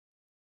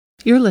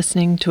You're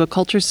listening to a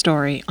culture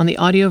story on the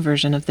audio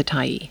version of The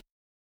Tyee.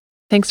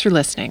 Thanks for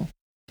listening.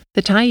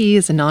 The Tyee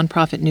is a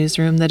nonprofit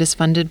newsroom that is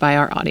funded by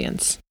our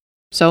audience.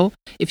 So,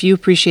 if you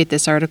appreciate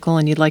this article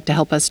and you'd like to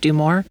help us do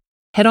more,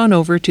 head on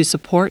over to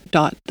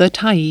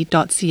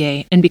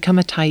support.thetyee.ca and become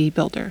a Tyee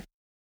builder.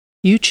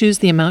 You choose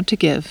the amount to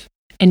give,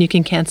 and you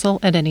can cancel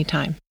at any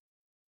time.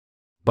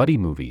 Buddy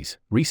Movies,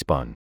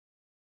 Re-Spun.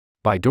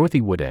 By Dorothy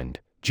Woodend,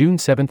 June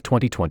 7,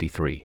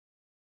 2023.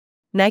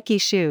 Nike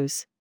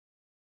shoes.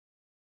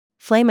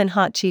 Flamin'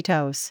 Hot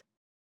Cheetos.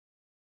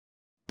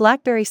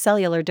 BlackBerry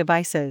cellular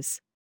devices.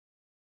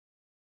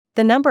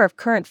 The number of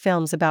current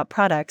films about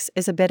products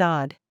is a bit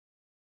odd.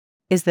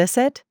 Is this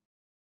it?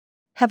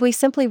 Have we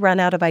simply run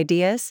out of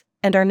ideas,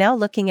 and are now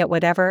looking at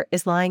whatever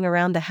is lying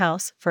around the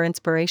house for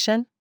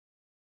inspiration?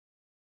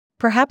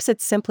 Perhaps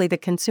it's simply the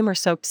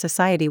consumer-soaked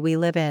society we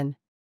live in.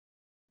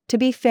 To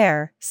be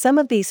fair, some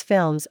of these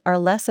films are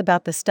less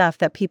about the stuff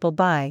that people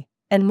buy,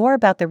 and more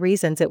about the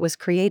reasons it was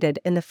created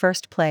in the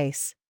first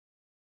place.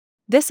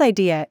 This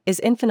idea is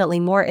infinitely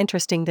more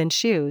interesting than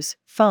shoes,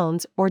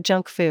 phones, or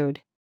junk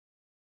food.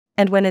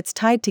 And when it's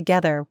tied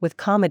together with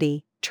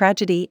comedy,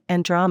 tragedy,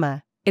 and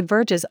drama, it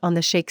verges on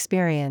the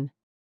Shakespearean.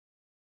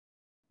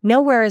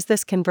 Nowhere is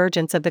this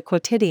convergence of the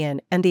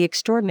quotidian and the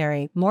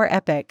extraordinary more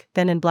epic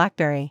than in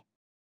BlackBerry.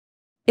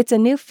 It's a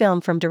new film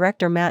from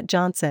director Matt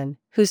Johnson,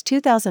 whose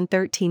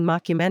 2013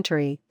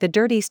 mockumentary The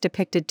Dirties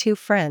depicted two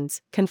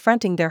friends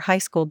confronting their high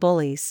school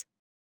bullies.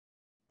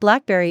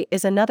 BlackBerry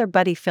is another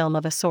buddy film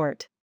of a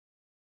sort.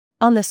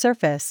 On the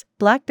surface,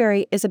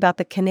 BlackBerry is about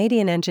the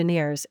Canadian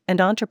engineers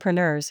and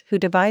entrepreneurs who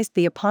devised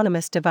the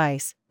eponymous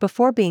device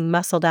before being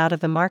muscled out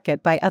of the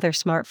market by other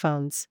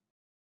smartphones.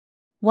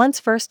 One's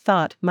first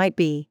thought might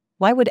be,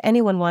 why would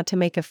anyone want to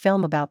make a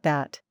film about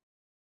that?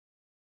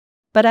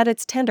 But at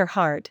its tender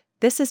heart,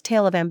 this is a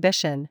tale of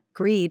ambition,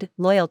 greed,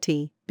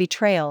 loyalty,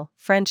 betrayal,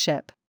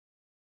 friendship.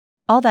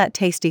 All that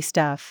tasty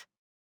stuff.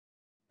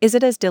 Is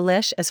it as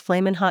delish as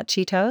Flamin' Hot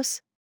Cheetos?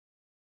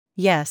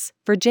 Yes,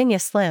 Virginia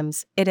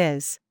Slims, it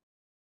is.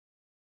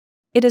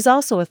 It is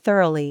also a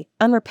thoroughly,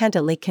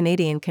 unrepentantly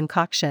Canadian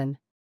concoction.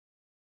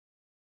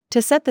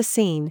 To set the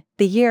scene,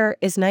 the year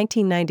is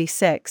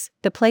 1996,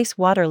 the place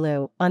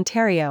Waterloo,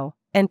 Ontario,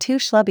 and two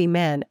schlubby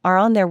men are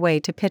on their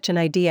way to pitch an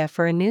idea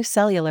for a new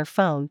cellular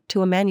phone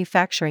to a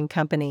manufacturing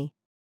company.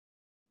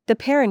 The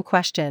pair in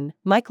question,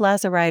 Mike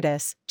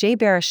Lazaridis, Jay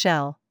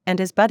Baruchel, and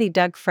his buddy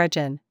Doug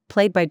Fregin,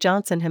 played by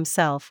Johnson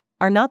himself,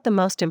 are not the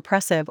most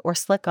impressive or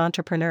slick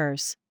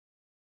entrepreneurs.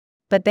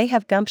 But they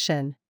have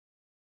gumption.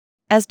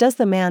 As does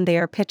the man they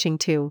are pitching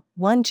to,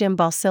 one Jim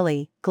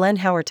Balsillie, Glenn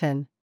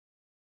Howerton.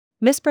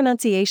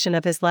 Mispronunciation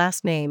of his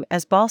last name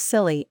as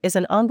Balsillie is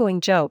an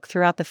ongoing joke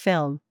throughout the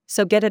film,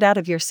 so get it out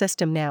of your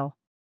system now.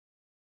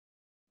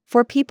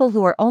 For people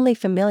who are only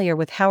familiar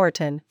with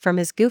Howerton from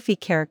his goofy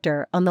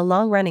character on the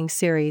long-running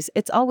series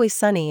It's Always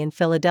Sunny in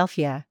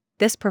Philadelphia,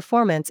 this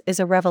performance is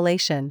a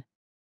revelation.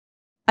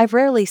 I've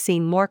rarely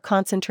seen more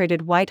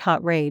concentrated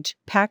white-hot rage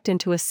packed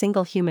into a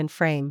single human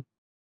frame.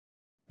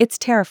 It's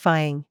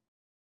terrifying.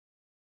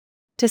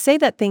 To say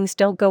that things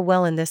don't go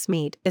well in this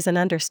meet is an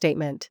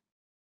understatement.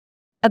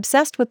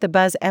 Obsessed with the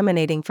buzz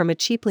emanating from a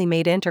cheaply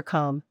made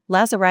intercom,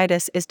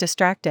 Lazaridis is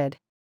distracted.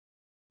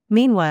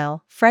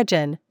 Meanwhile,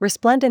 Fregin,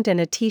 resplendent in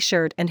a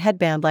t-shirt and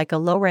headband like a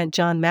low-rent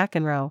John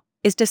McEnroe,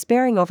 is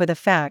despairing over the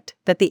fact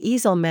that the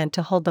easel meant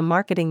to hold the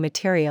marketing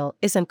material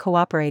isn't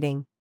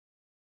cooperating.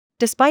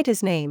 Despite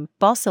his name,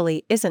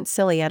 Balsillie isn't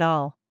silly at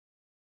all.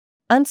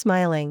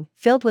 Unsmiling,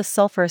 filled with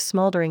sulphurous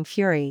smoldering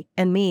fury,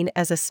 and mean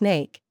as a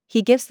snake,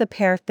 he gives the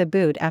pair the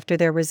boot after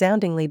their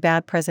resoundingly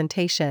bad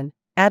presentation,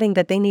 adding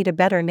that they need a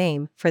better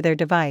name for their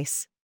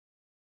device.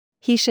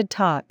 He should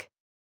talk.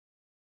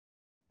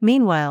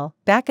 Meanwhile,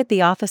 back at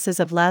the offices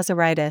of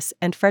Lazaridis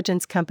and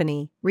Fregin's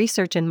company,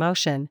 Research in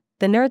Motion,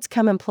 the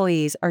nerds-cum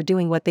employees are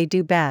doing what they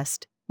do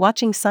best,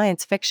 watching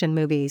science fiction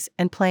movies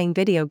and playing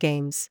video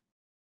games.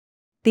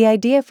 The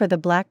idea for the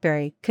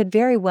BlackBerry could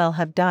very well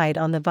have died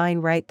on the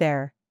vine right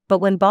there, but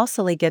when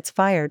Balsillie gets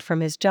fired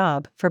from his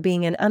job for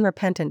being an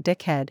unrepentant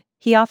dickhead,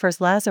 he offers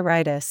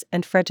Lazaridis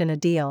and Fregin a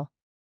deal.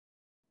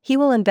 He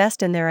will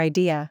invest in their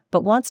idea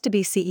but wants to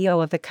be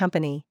CEO of the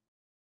company.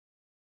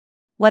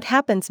 What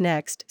happens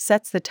next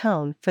sets the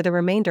tone for the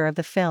remainder of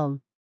the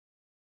film.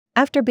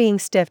 After being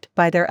stiffed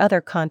by their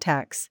other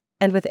contacts,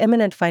 and with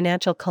imminent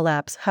financial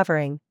collapse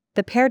hovering,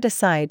 the pair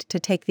decide to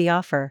take the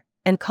offer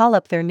and call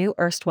up their new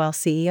erstwhile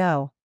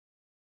CEO.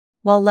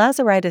 While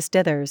Lazaridis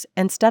dithers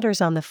and stutters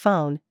on the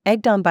phone,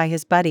 egged on by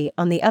his buddy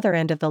on the other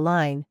end of the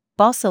line,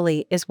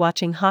 Balsillie is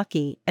watching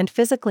hockey and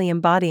physically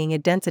embodying a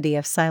density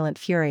of silent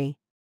fury.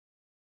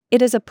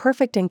 It is a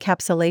perfect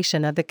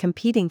encapsulation of the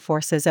competing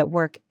forces at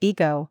work: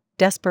 ego,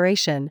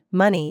 desperation,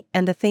 money,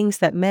 and the things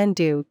that men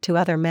do to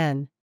other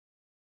men.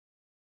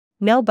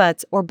 No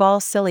buts or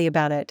balls silly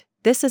about it,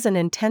 this is an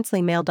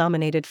intensely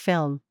male-dominated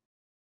film.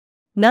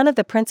 None of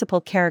the principal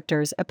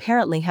characters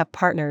apparently have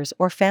partners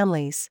or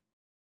families.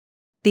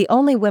 The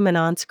only women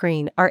on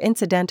screen are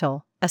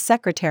incidental: a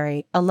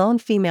secretary, a lone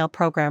female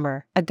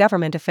programmer, a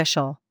government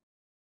official.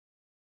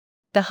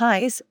 The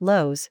highs,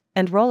 lows,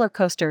 and roller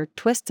coaster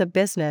twists of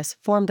business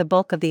form the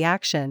bulk of the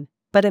action,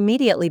 but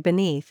immediately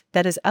beneath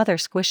that is other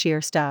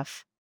squishier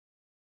stuff.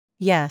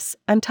 Yes,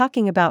 I'm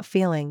talking about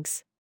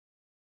feelings.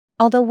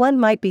 Although one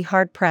might be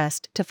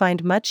hard-pressed to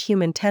find much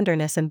human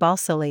tenderness in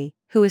Balsillie,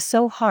 who is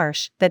so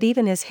harsh that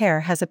even his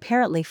hair has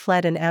apparently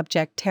fled in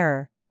abject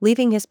terror,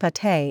 leaving his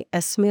pate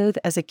as smooth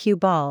as a cue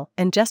ball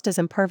and just as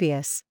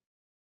impervious.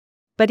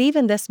 But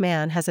even this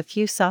man has a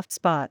few soft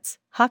spots,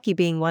 hockey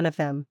being one of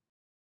them.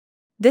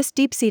 This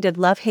deep-seated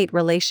love-hate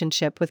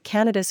relationship with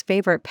Canada's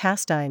favorite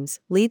pastimes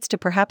leads to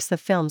perhaps the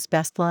film's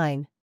best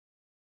line.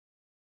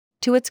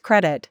 To its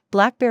credit,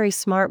 Blackberry's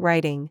smart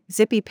writing,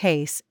 zippy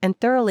pace, and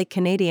thoroughly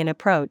Canadian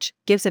approach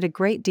gives it a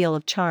great deal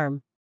of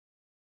charm.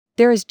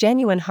 There is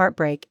genuine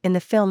heartbreak in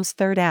the film's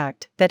third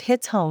act that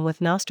hits home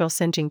with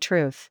nostril-singeing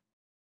truth.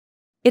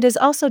 It is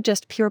also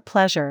just pure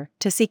pleasure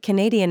to see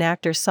Canadian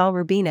actors Saul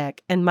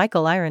Rubinek and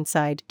Michael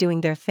Ironside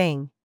doing their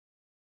thing.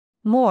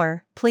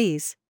 More,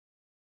 please.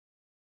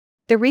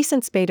 The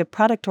recent spate of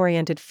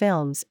product-oriented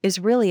films is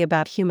really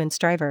about human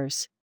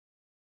strivers.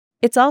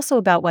 It's also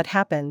about what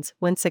happens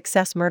when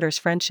success murders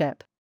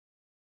friendship.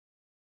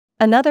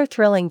 Another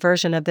thrilling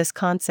version of this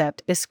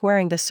concept is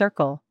Squaring the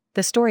Circle,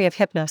 the story of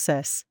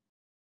hypnosis.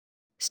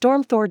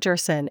 Storm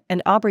Thorgerson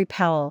and Aubrey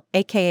Powell,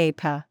 aka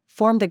Pa,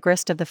 form the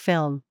grist of the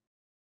film.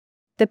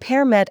 The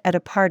pair met at a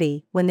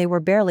party when they were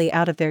barely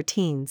out of their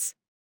teens.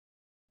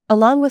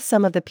 Along with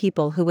some of the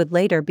people who would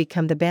later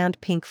become the band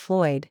Pink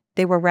Floyd,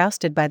 they were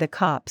rousted by the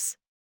cops.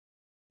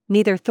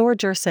 Neither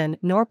Thorgerson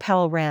nor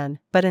Powell ran,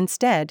 but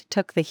instead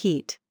took the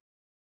heat.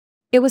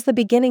 It was the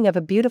beginning of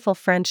a beautiful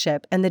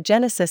friendship and the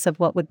genesis of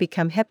what would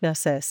become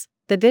Hypnosis,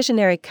 the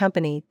visionary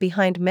company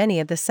behind many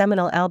of the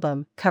seminal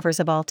album covers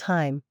of all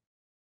time.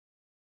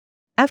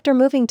 After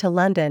moving to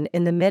London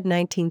in the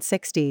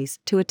mid-1960s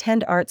to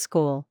attend art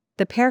school,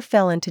 the pair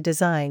fell into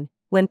design,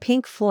 when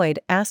Pink Floyd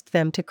asked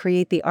them to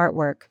create the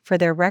artwork for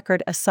their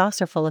record A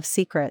Saucerful of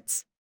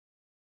Secrets.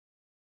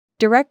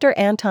 Director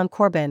Anton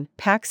Corbijn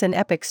packs in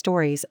epic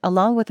stories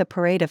along with a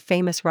parade of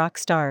famous rock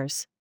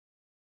stars.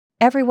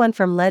 Everyone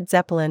from Led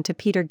Zeppelin to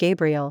Peter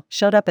Gabriel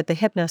showed up at the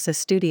Hypnosis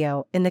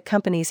studio in the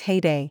company's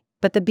heyday,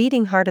 but the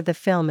beating heart of the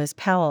film is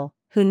Powell,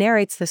 who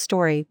narrates the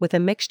story with a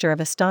mixture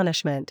of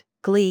astonishment,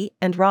 glee,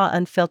 and raw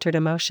unfiltered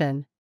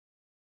emotion.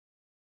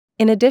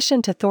 In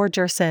addition to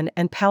Thorgerson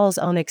and Powell's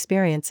own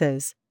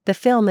experiences, the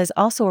film is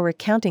also a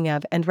recounting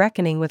of and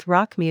reckoning with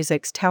rock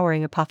music's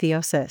towering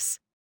apotheosis.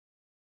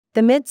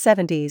 The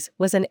mid-70s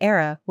was an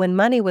era when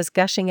money was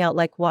gushing out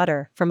like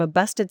water from a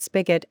busted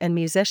spigot and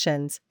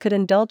musicians could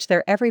indulge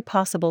their every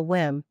possible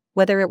whim,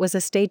 whether it was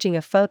a staging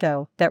a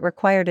photo that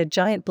required a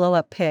giant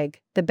blow-up pig,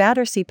 the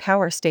Battersea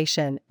Power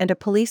Station and a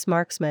police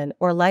marksman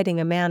or lighting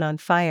a man on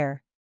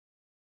fire.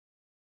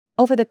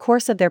 Over the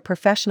course of their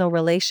professional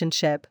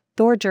relationship,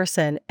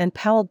 Thorgerson and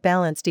Powell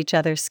balanced each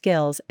other's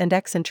skills and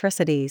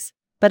eccentricities,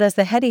 but as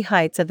the heady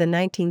heights of the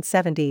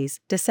 1970s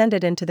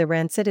descended into the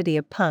rancidity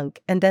of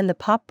punk and then the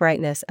pop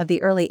brightness of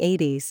the early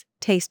 80s,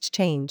 taste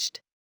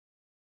changed.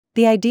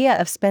 The idea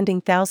of spending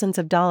thousands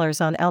of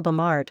dollars on album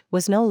art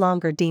was no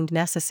longer deemed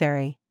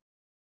necessary.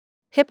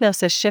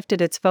 Hypnosis shifted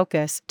its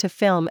focus to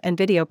film and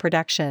video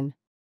production.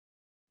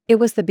 It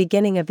was the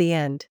beginning of the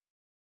end.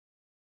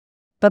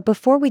 But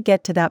before we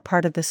get to that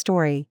part of the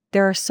story,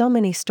 there are so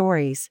many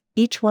stories,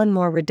 each one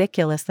more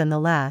ridiculous than the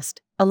last,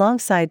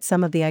 alongside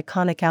some of the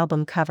iconic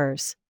album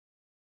covers.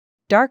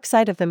 Dark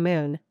Side of the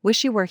Moon,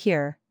 Wish You Were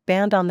Here,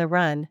 Band on the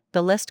Run,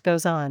 the list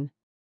goes on.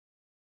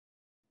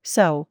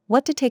 So,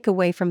 what to take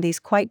away from these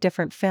quite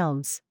different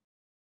films?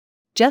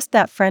 Just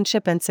that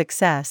friendship and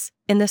success,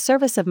 in the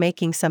service of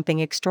making something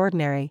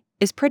extraordinary,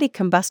 is pretty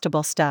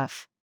combustible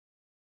stuff.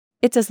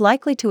 It's as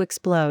likely to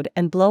explode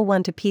and blow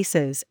one to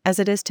pieces as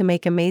it is to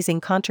make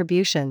amazing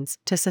contributions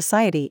to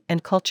society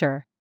and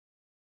culture.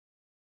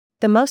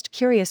 The most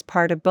curious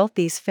part of both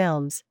these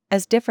films,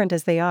 as different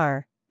as they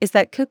are, is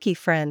that kooky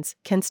friends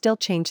can still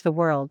change the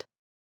world.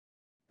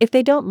 If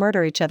they don't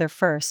murder each other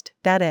first,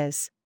 that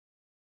is.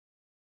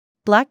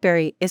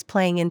 Blackberry is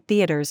playing in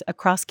theaters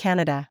across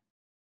Canada.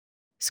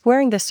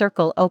 Squaring the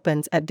Circle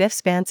opens at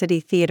Viff's Vancity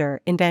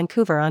Theatre in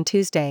Vancouver on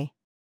Tuesday.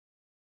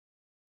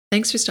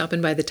 Thanks for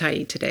stopping by the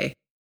Tyee today.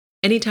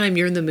 Anytime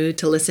you're in the mood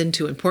to listen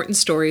to important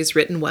stories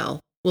written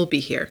well, we'll be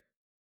here.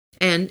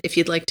 And if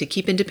you'd like to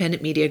keep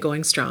independent media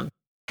going strong,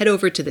 head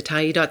over to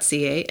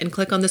thetyee.ca and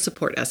click on the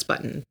Support Us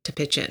button to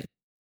pitch in.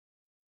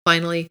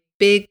 Finally,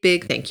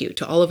 big thank you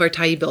to all of our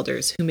Tyee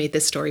builders who made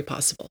this story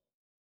possible.